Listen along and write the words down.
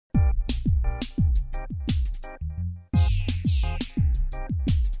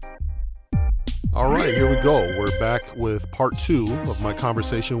All right, here we go. We're back with part 2 of my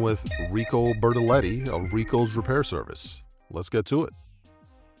conversation with Ricco Bertoletti of Ricco's Repair Service. Let's get to it.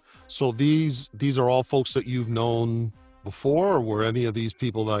 So these are all folks that you've known before, or were any of these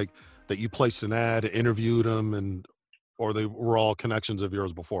people like that you placed an ad, interviewed them, or they were all connections of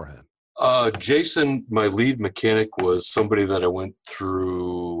yours beforehand? Jason, my lead mechanic, was somebody that I went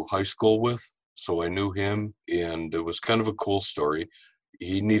through high school with, so I knew him, and it was kind of a cool story.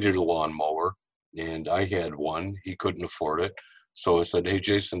 He needed a lawnmower, and I had one. He couldn't afford it, so I said, "Hey,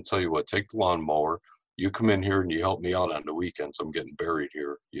 Jason, tell you what, take the lawnmower. You come in here and you help me out on the weekends. I'm getting buried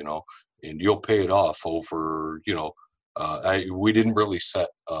here, and you'll pay it off over." We didn't really set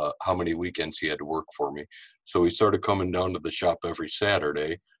how many weekends he had to work for me, so he started coming down to the shop every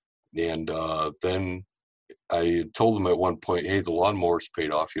Saturday. And then I told him at one point, "Hey, the lawnmower's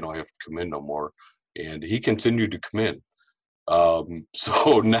paid off. You don't have to come in no more." And he continued to come in.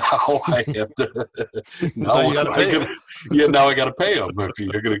 So now I have to. Now Now you got to pay him. Yeah, now I got to pay him. If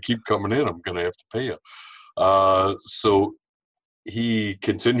you're going to keep coming in, I'm going to have to pay you. So he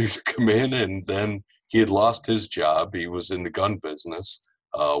continued to come in, and then he had lost his job. He was in the gun business,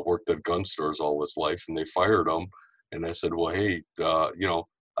 worked at gun stores all his life, and they fired him. And I said, "Well, hey,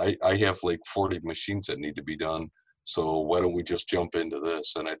 I have like 40 machines that need to be done. So why don't we just jump into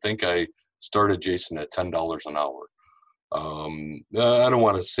this?" And I think I started Jason at $10 an hour. I don't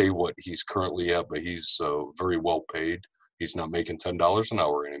want to say what he's currently at, but he's very well paid. He's not making $10 an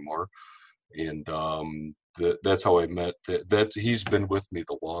hour anymore. And that's how I met. That he's been with me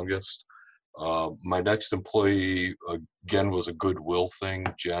the longest. My next employee, again, was a goodwill thing.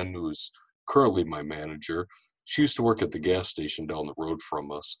 Jen, who's currently my manager, she used to work at the gas station down the road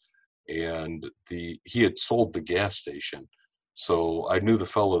from us, and he had sold the gas station. So I knew the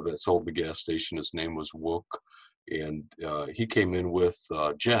fellow that sold the gas station. His name was Wook, and he came in with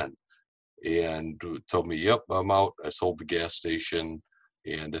Jen and told me, "Yep, I'm out. I sold the gas station."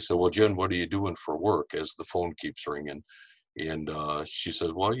 And I said, "Well, Jen, what are you doing for work?" As the phone keeps ringing. And she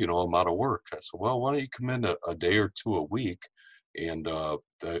said, "Well, I'm out of work." I said, "Well, why don't you come in a day or two a week? And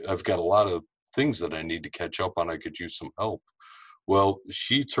I've got a lot of things that I need to catch up on. I could use some help." Well,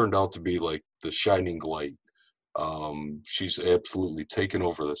 she turned out to be like the shining light. She's absolutely taken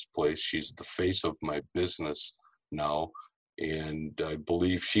over this place. She's the face of my business now. And I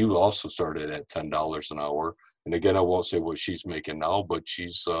believe she also started at $10 an hour. And again, I won't say what she's making now, but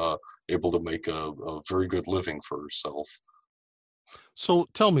she's able to make a very good living for herself. So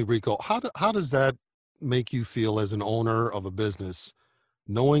tell me, Ricco, how does that make you feel as an owner of a business,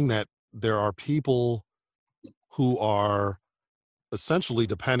 knowing that there are people who are essentially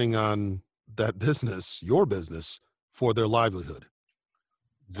depending on that business, your business, for their livelihood?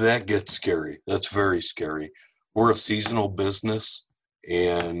 That gets scary. That's very scary. We're a seasonal business,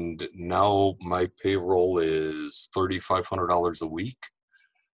 and now my payroll is $3,500 a week.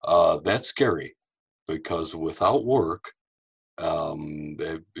 That's scary because without work, I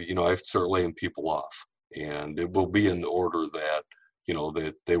have to start laying people off, and it will be in the order that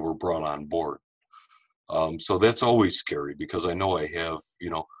that they were brought on board. So that's always scary because I know I have,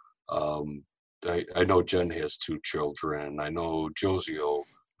 um, I know Jen has 2 children. I know Josio,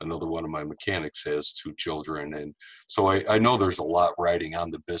 another one of my mechanics, has 2 children. And so I know there's a lot riding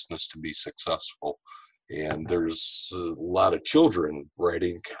on the business to be successful. And there's a lot of children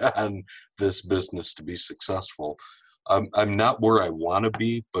riding on this business to be successful. I'm not where I want to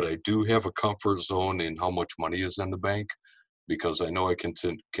be, but I do have a comfort zone in how much money is in the bank, because I know I can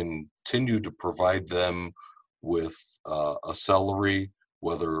continue to provide them with a salary,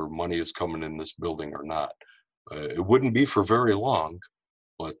 whether money is coming in this building or not. It wouldn't be for very long,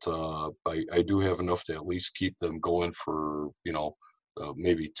 but I do have enough to at least keep them going for,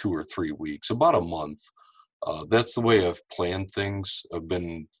 maybe 2 or 3 weeks, about a month. That's the way I've planned things. I've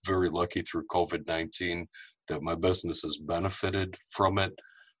been very lucky through COVID-19 that my business has benefited from it.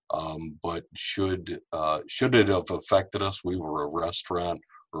 But should it have affected us, we were a restaurant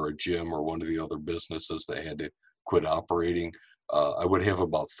or a gym or one of the other businesses that had to quit operating, I would have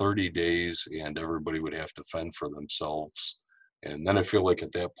about 30 days and everybody would have to fend for themselves. And then I feel like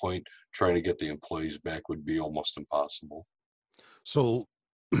at that point, trying to get the employees back would be almost impossible. So,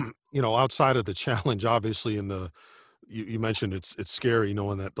 outside of the challenge, obviously, you mentioned it's scary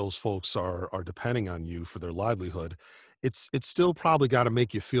knowing that those folks are depending on you for their livelihood. It's still probably got to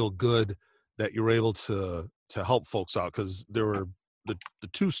make you feel good that you're able to help folks out, because there were the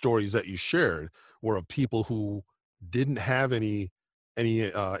 2 stories that you shared were of people who didn't have any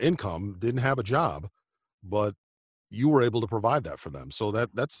income, didn't have a job, but you were able to provide that for them. So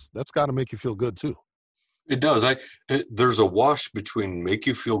that's got to make you feel good too. It does. There's a wash between make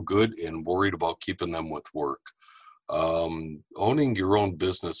you feel good and worried about keeping them with work. Owning your own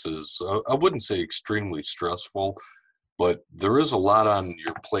business is, I wouldn't say extremely stressful, but there is a lot on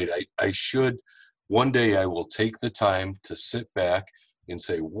your plate. I should, one day I will take the time to sit back and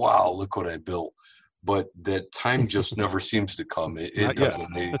say, wow, look what I built. But that time just never seems to come. It Not yet.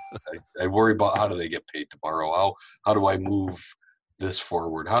 doesn't. I worry about how do they get paid tomorrow? How do I move this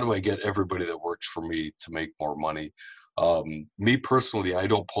forward? How do I get everybody that works for me to make more money? Me personally, I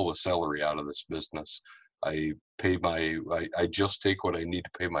don't pull a salary out of this business. I I just take what I need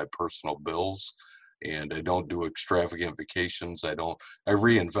to pay my personal bills, and I don't do extravagant vacations. I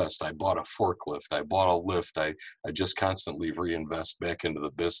reinvest. I bought a forklift. I bought a lift. I just constantly reinvest back into the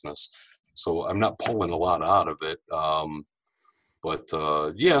business. So I'm not pulling a lot out of it.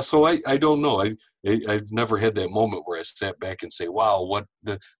 Yeah, so I don't know. I've never had that moment where I sat back and say, "Wow,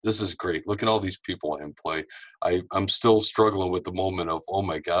 this is great. Look at all these people I employ." I'm still struggling with the moment of, "Oh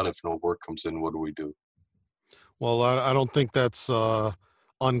my God, if no work comes in, what do we do?" Well, I don't think that's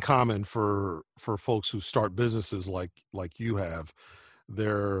uncommon for folks who start businesses like you have.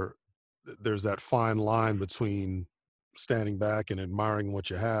 There there's that fine line between standing back and admiring what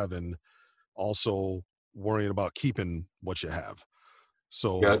you have and also worrying about keeping what you have. Yeah,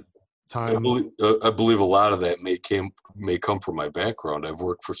 So time I believe a lot of that may come from my background. I've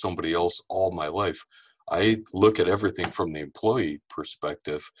worked for somebody else all my life. I look at everything from the employee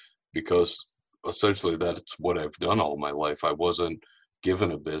perspective because essentially that's what I've done all my life. I wasn't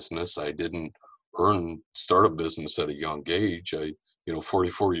given a business. I didn't start a business at a young age.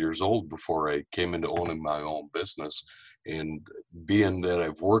 44 years old before I came into owning my own business, and being that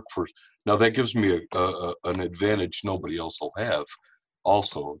I've worked for now, that gives me an advantage nobody else will have,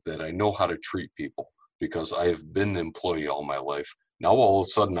 also that I know how to treat people because I have been the employee all my life. Now all of a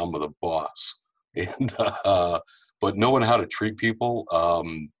sudden I'm the boss, and but knowing how to treat people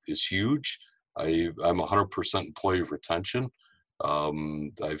is huge. I'm 100% employee retention.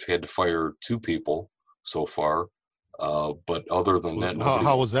 I've had to fire 2 people so far, but other than that, nobody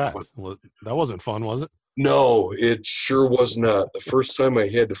how wants was to that? quit. That wasn't fun, was it? No, it sure was not. The first time I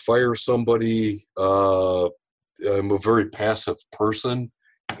had to fire somebody, I'm a very passive person,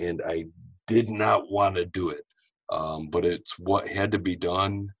 and I did not want to do it. But it's what had to be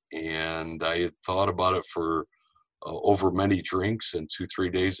done, and I had thought about it for over many drinks and 2, 3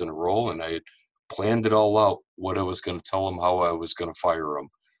 days in a row, and I had planned it all out, what I was going to tell him, how I was going to fire him,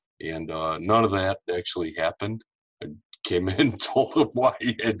 and none of that actually happened. I came in and told him why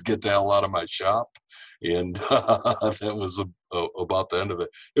he had to get the hell out of my shop, and that was about the end of it.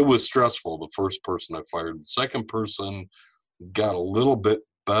 It was stressful. The first person I fired, the second person got a little bit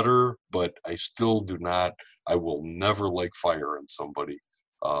better, but I still do not. I will never like firing somebody.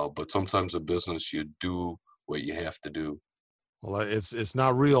 But sometimes in business, you do what you have to do. Well, it's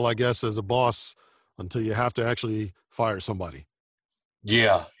not real, I guess, as a boss until you have to actually fire somebody.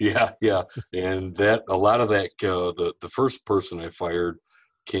 Yeah, yeah, yeah. And that a lot of that the first person I fired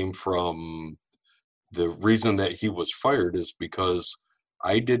came from the reason that he was fired is because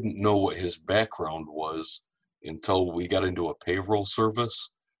I didn't know what his background was until we got into a payroll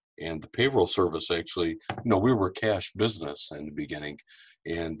service. And the payroll service actually, we were cash business in the beginning.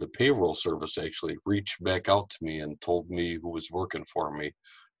 And the payroll service actually reached back out to me and told me who was working for me.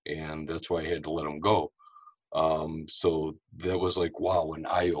 And that's why I had to let him go. So that was like, wow, an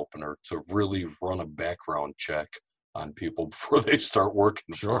eye opener to really run a background check on people before they start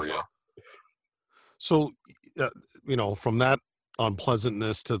working Sure. for you. So, uh, from that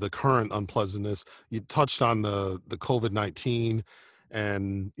unpleasantness to the current unpleasantness, you touched on the COVID-19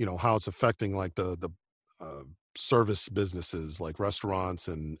 and how it's affecting like the service businesses like restaurants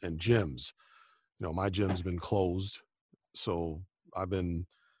and gyms. My gym's been closed, so I've been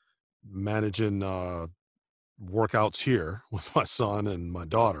managing workouts here with my son and my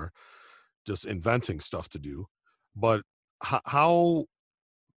daughter, just inventing stuff to do. But how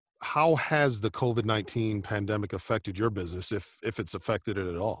has the COVID-19 pandemic affected your business, if it's affected it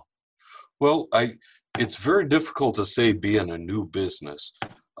at all? Well, it's very difficult to say being a new business.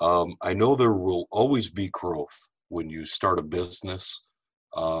 I know there will always be growth when you start a business.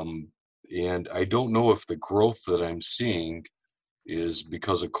 Um, and I don't know if the growth that I'm seeing is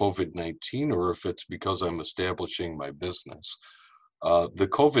because of COVID-19 or if it's because I'm establishing my business. The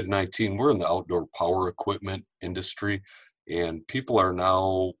COVID-19, we're in the outdoor power equipment industry, and people are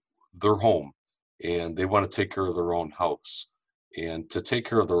now, they're home and they want to take care of their own house. And to take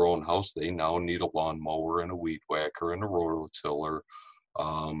care of their own house, they now need a lawnmower and a weed whacker and a rototiller.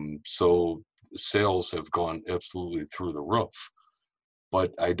 So sales have gone absolutely through the roof.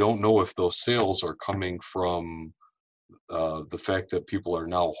 but I don't know if those sales are coming from the fact that people are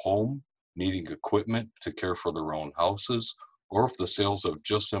now home needing equipment to care for their own houses, or if the sales have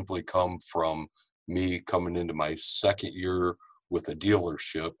just simply come from me coming into my second year with a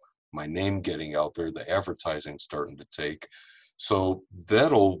dealership, my name getting out there, the advertising starting to take. So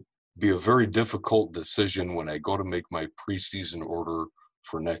that'll be a very difficult decision when I go to make my preseason order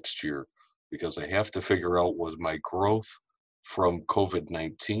for next year, because I have to figure out, was my growth from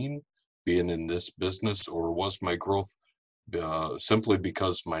COVID-19 being in this business, or was my growth simply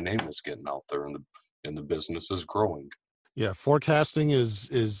because my name is getting out there and the business is growing? Yeah, forecasting is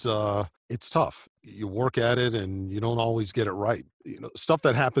it's tough. You work at it and you don't always get it right. Stuff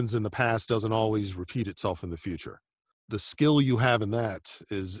that happens in the past doesn't always repeat itself in the future. The skill you have in that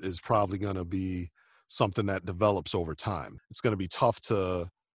is probably going to be something that develops over time. It's going to be tough to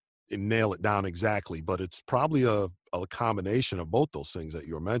nail it down exactly, but it's probably a combination of both those things that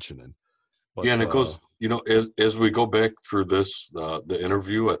you were mentioning. Yeah, But and it goes, as we go back through this, the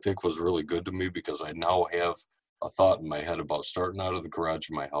interview I think was really good to me, because I now have a thought in my head about starting out of the garage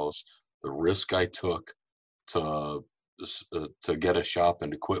of my house, the risk I took to to get a shop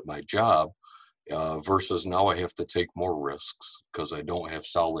and to quit my job, versus now I have to take more risks because I don't have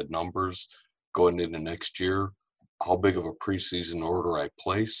solid numbers going into next year. How big of a preseason order I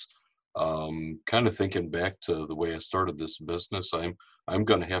place? Kind of thinking back to the way I started this business, I'm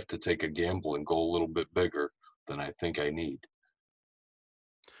going to have to take a gamble and go a little bit bigger than I think I need.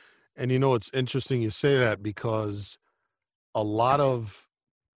 and it's interesting you say that because a lot of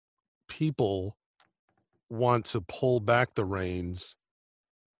people want to pull back the reins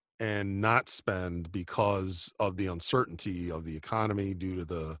and not spend because of the uncertainty of the economy due to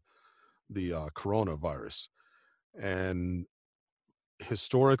the coronavirus. And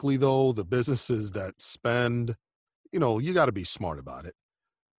historically, though, the businesses that spend, you got to be smart about it,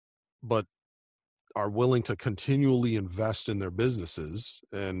 but are willing to continually invest in their businesses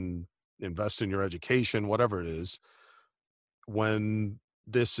and invest in your education, whatever it is, when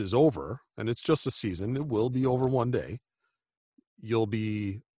this is over, and it's just a season, it will be over one day, you'll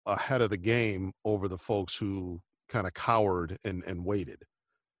be ahead of the game over the folks who kind of cowered and waited.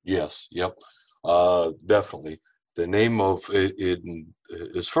 Yes, yep, definitely. The name of it,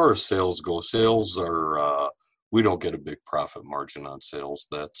 as far as sales go, sales are, we don't get a big profit margin on sales.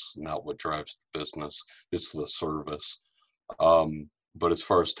 That's not what drives the business. It's the service. But as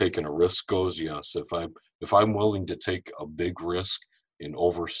far as taking a risk goes, yes, if I'm willing to take a big risk in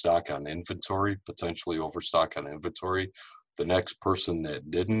overstock on inventory, potentially overstock on inventory, the next person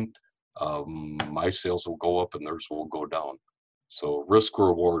that didn't, my sales will go up and theirs will go down. So risk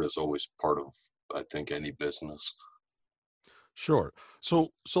reward is always part of, I think, any business. Sure. So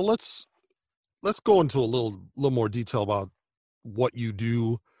let's go into a little more detail about what you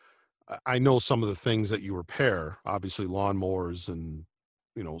do. I know some of the things that you repair, obviously lawnmowers and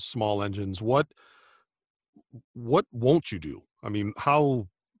small engines. What won't you do? I mean, how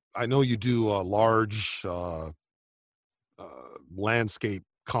I know you do large landscape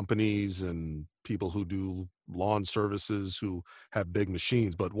companies and people who do lawn services who have big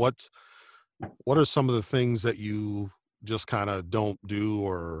machines, but what are some of the things that you just kind of don't do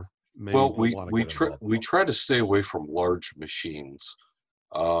or maybe Well, don't we want to we get try involved we try to stay away from large machines.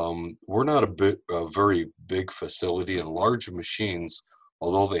 We're not a very big facility, and large machines,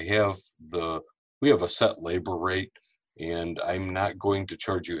 although we have a set labor rate, and I'm not going to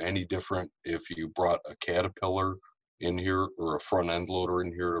charge you any different if you brought a Caterpillar in here or a front end loader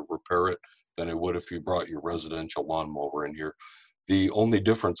in here to repair it than I would if you brought your residential lawnmower in here. The only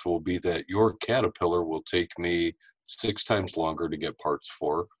difference will be that your Caterpillar will take me 6 times longer to get parts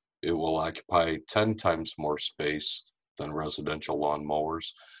for. It will occupy 10 times more space than residential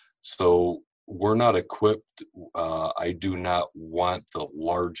lawnmowers. So we're not equipped. I do not want the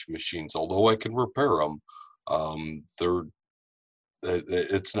large machines, although I can repair them. They're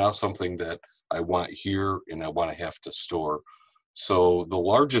it's not something that I want here and I want to have to store. So the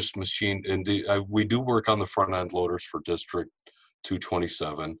largest machine, and we do work on the front end loaders for District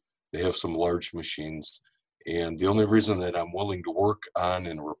 227. They have some large machines. And the only reason that I'm willing to work on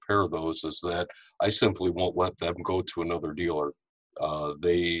and repair those is that I simply won't let them go to another dealer.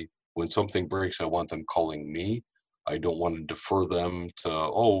 When something breaks, I want them calling me. I don't want to defer them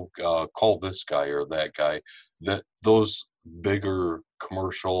to, call this guy or that guy. That those bigger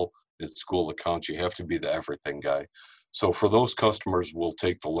commercial and school accounts, you have to be the everything guy. So for those customers, we'll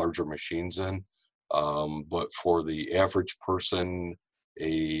take the larger machines in. But for the average person,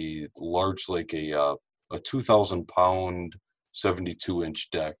 a large, like a 2,000 pound,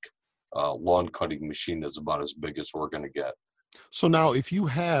 72-inch deck lawn cutting machine is about as big as we're going to get. So now, if you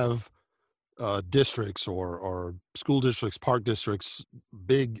have districts or school districts, park districts,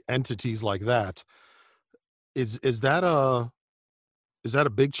 big entities like that, is that a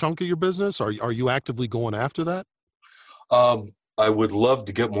big chunk of your business? Are you actively going after that? I would love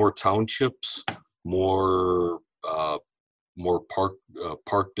to get more townships, more uh, more park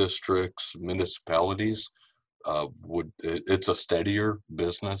districts, municipalities. It's a steadier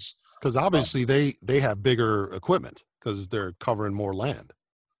business. Because Uh, obviously they have bigger equipment because they're covering more land.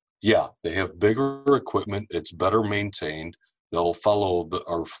 yeah, they have bigger equipment. It's better maintained. They'll follow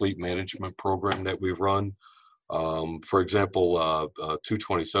our fleet management program that we run. For example,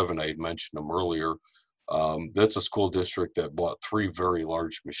 227, I had mentioned them earlier. That's a school district that bought three very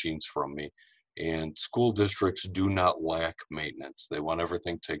large machines from me. And school districts do not lack maintenance. They want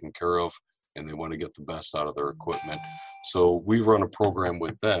everything taken care of and they want to get the best out of their equipment. So we run a program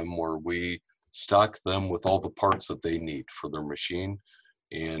with them where we stock them with all the parts that they need for their machine.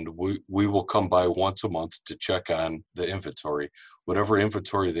 And we will come by once a month to check on the inventory. Whatever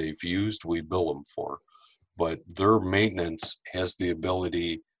inventory they've used, we bill them for, but their maintenance has the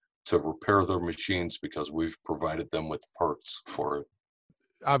ability to repair their machines because we've provided them with parts for it.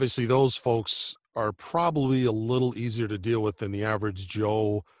 Obviously, those folks are probably a little easier to deal with than the average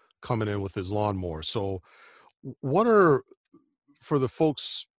Joe coming in with his lawnmower. So, what are for the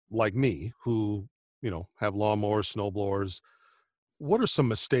folks like me who have lawnmowers, snowblowers? What are some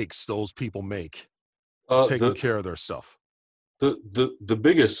mistakes those people make taking The care of their stuff? the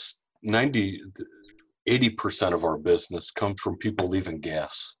biggest 80% of our business comes from people leaving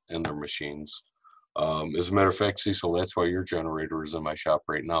gas in their machines. As a matter of fact, Cecil, that's why your generator is in my shop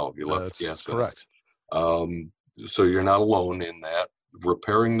right now. You left the That's gas in it. correct. So you're not alone in that.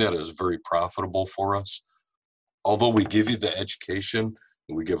 Repairing that is very profitable for us. Although we give you the education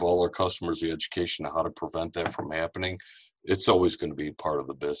and we give all our customers the education on how to prevent that from happening, it's always going to be part of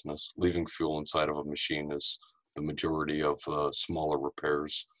the business. Leaving fuel inside of a machine is the majority of smaller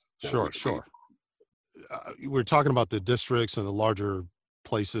repairs that we Sure, see. sure. We're talking about the districts and the larger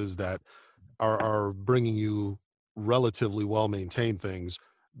places that are bringing you relatively well maintained things.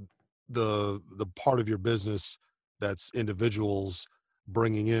 The part of your business that's individuals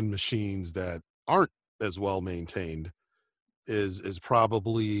bringing in machines that aren't as well maintained is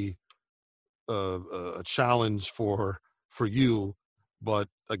probably a challenge for you. But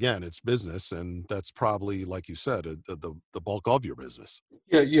again, it's business, and that's probably, like you said, the bulk of your business.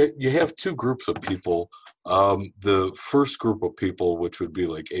 Yeah, you have two groups of people. The first group of people, which would be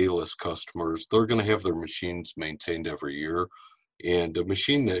like A-list customers, they're going to have their machines maintained every year. And a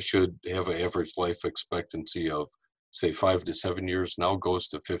machine that should have an average life expectancy of, say, 5 to 7 years now goes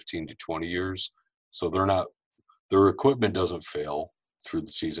to 15 to 20 years. So their equipment doesn't fail through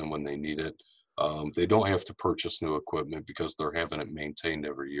the season when they need it. They don't have to purchase new equipment because they're having it maintained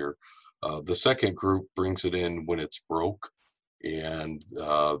every year. The second group brings it in when it's broke, and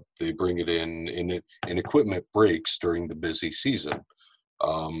they bring it in, and equipment breaks during the busy season.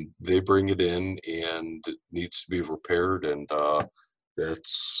 They bring it in and it needs to be repaired, and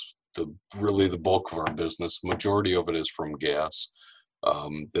that's really the bulk of our business. Majority of it is from gas.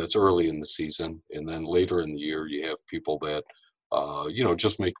 That's early in the season, and then later in the year, you have people that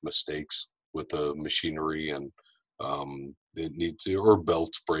just make mistakes with the machinery and they need to, or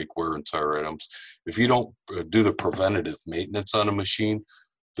belts break, wear and tear items. If you don't do the preventative maintenance on a machine,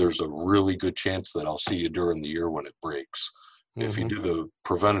 there's a really good chance that I'll see you during the year when it breaks. If you Hmm. do the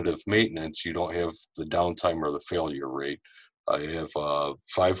preventative maintenance, you don't have the downtime or the failure rate. I have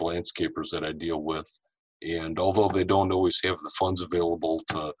 5 landscapers that I deal with, and although they don't always have the funds available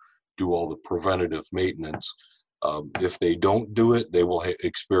to do all the preventative maintenance, if they don't do it, they will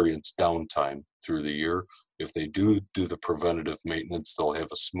experience downtime through the year. If they do the preventative maintenance, they'll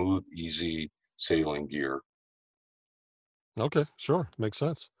have a smooth, easy sailing year. Okay, sure, makes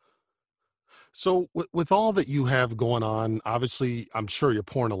sense. So with all that you have going on, obviously, I'm sure you're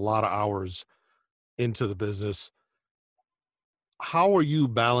pouring a lot of hours into the business. How are you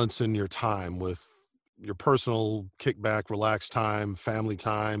balancing your time with your personal kickback, relaxed time, family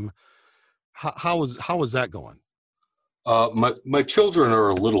time? How is that going? My children are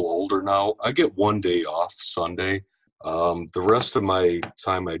a little older now. I get one day off Sunday. The rest of my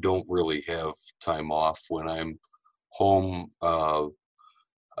time, I don't really have time off. When I'm home,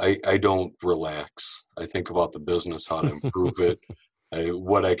 I don't relax. I think about the business, how to improve it,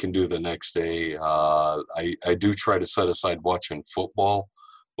 what I can do the next day. I do try to set aside watching football,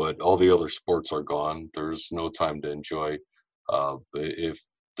 but all the other sports are gone. There's no time to enjoy. If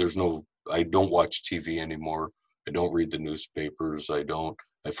there's no, I don't watch TV anymore. I don't read the newspapers. I don't.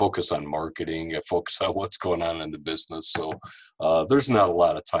 I focus on marketing. I focus on what's going on in the business. So there's not a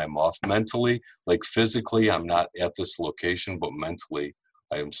lot of time off mentally. Like physically, I'm not at this location, but mentally,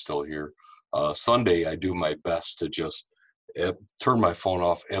 I am still here. Sunday, I do my best to just turn my phone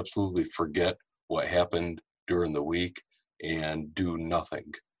off, absolutely forget what happened during the week, and do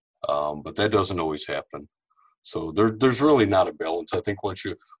nothing. But that doesn't always happen. So there's really not a balance. I think once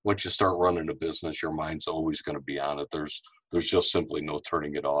you start running a business, your mind's always going to be on it. There's just simply no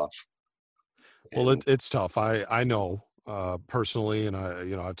turning it off. Well, And it's tough. I know, personally, and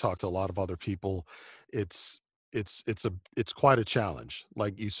I've talked to a lot of other people. It's it's quite a challenge.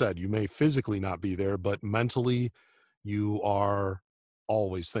 Like you said, you may physically not be there, but mentally, you are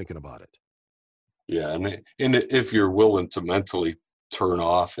always thinking about it. yeah, and if you're willing to mentally turn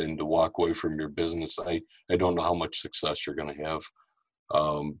off and to walk away from your business, I don't know how much success you're going to have.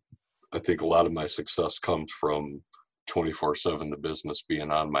 Um, I think a lot of my success comes from 24/7, the business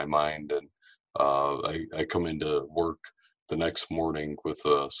being on my mind. And I come into work the next morning with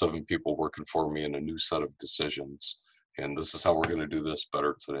 7 people working for me and a new set of decisions. And this is how we're going to do this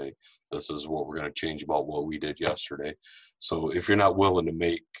better today. This is what we're going to change about what we did yesterday. So if you're not willing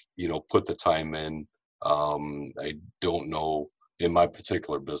to put the time in, I don't know in my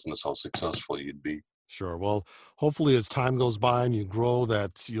particular business how successful you'd be. Sure. Well, hopefully, as time goes by and you grow,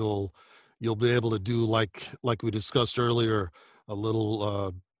 that you'll be able to do like we discussed earlier, a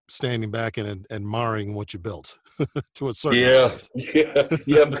little standing back and admiring what you built to a certain Yeah, extent.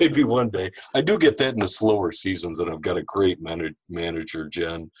 yeah, maybe one day. I do get that in the slower seasons, and I've got a great manager,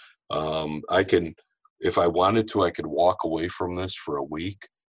 Jen. I can, if I wanted to, I could walk away from this for a week,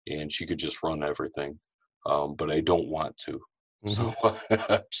 and she could just run everything. But I don't want to, Hmm. so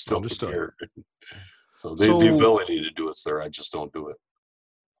I'm still Understood. here. So the So ability to do it's there. I just don't do it.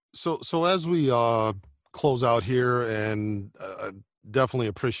 so as we close out here, and definitely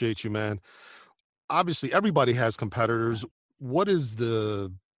appreciate you, man. Obviously, everybody has competitors. What is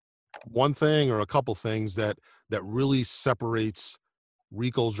the one thing or a couple things that really separates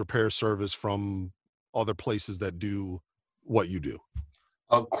Rico's repair service from other places that do what you do?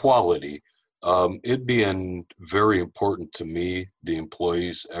 Quality. It being very important to me, the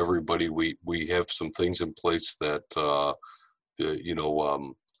employees, everybody. We have some things in place that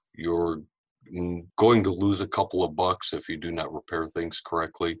you're going to lose a couple of bucks if you do not repair things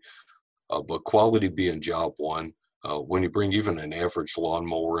correctly. But quality being job one. When you bring even an average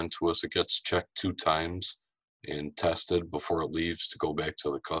lawnmower into us, it gets checked 2 times and tested before it leaves to go back to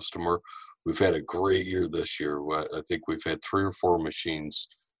the customer. We've had a great year this year. I think we've had 3 or 4 machines.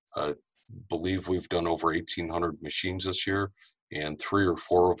 I believe we've done over 1,800 machines this year, and 3 or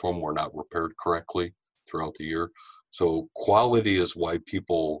 4 of them were not repaired correctly throughout the year. So quality is why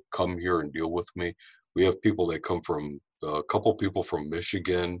people come here and deal with me. We have people that come from a couple people from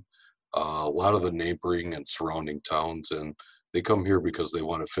Michigan, a lot of the neighboring and surrounding towns, and they come here because they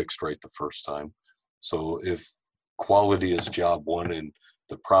want it fixed right the first time. So if quality is job one and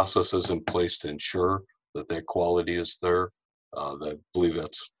the process is in place to ensure that that quality is there, I believe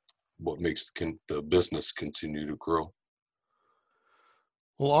that's what makes the business continue to grow.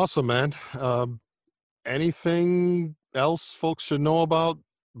 Well, awesome, man. Anything else folks should know about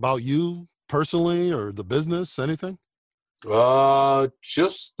you personally or the business? Anything?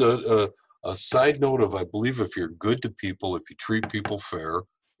 Just a side note of I believe if you're good to people, if you treat people fair,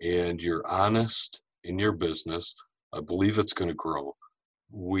 and you're honest in your business, I believe it's going to grow.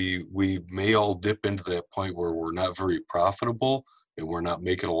 We may all dip into that point where we're not very profitable and we're not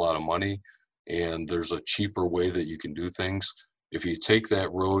making a lot of money, and there's a cheaper way that you can do things. If you take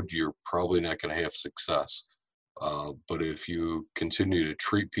that road, you're probably not going to have success. But if you continue to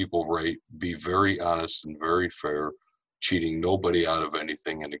treat people right, be very honest and very fair, cheating nobody out of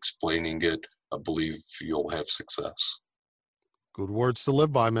anything and explaining it, I believe you'll have success. Good words to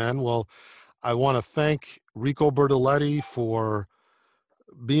live by, man. Well, I want to thank Rico Bertoletti for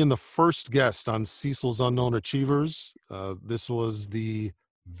being the first guest on Cecil's Unknown Achievers. This was the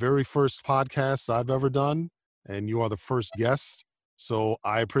very first podcast I've ever done, and you are the first guest. So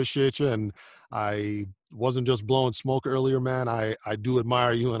I appreciate you, and I wasn't just blowing smoke earlier, man. I do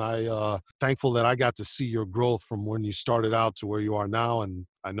admire you, and I thankful that I got to see your growth from when you started out to where you are now, and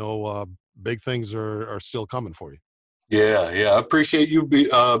I know big things are still coming for you. Yeah, yeah. I appreciate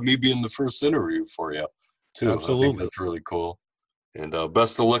me being the first interview for you too. I think Absolutely. that's really cool. And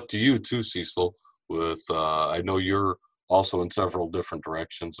best of luck to you too, Cecil. With I know you're also in several different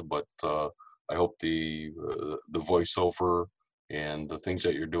directions, but I hope the voiceover and the things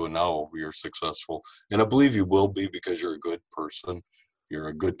that you're doing now, you're successful. And I believe you will be because you're a good person. You're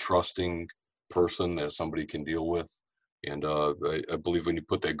a good, trusting person that somebody can deal with. And I believe when you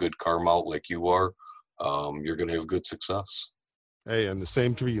put that good karma out like you are, you're going to have good success. Hey, and the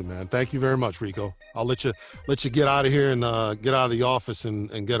same to you, man. Thank you very much, Rico. I'll let you get out of here and get out of the office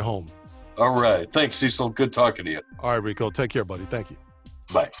and get home. All right. Thanks, Cecil. Good talking to you. All right, Rico. Take care, buddy. Thank you.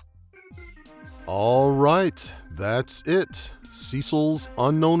 Bye. All right, that's it. Cecil's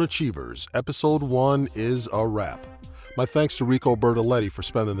Unknown Achievers, Episode 1 is a wrap. My thanks to Ricco Bertoletti for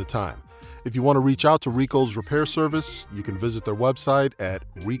spending the time. If you want to reach out to Ricco's Repair Service, you can visit their website at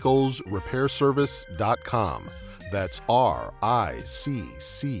riccosrepairservice.com. That's RICCOS,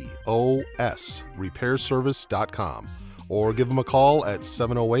 repairservice.com. Or give them a call at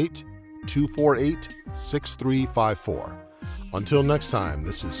 708-248-6354. Until next time,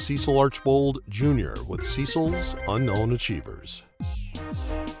 this is Cecil Archbold Jr. with Cecil's Unknown Achievers.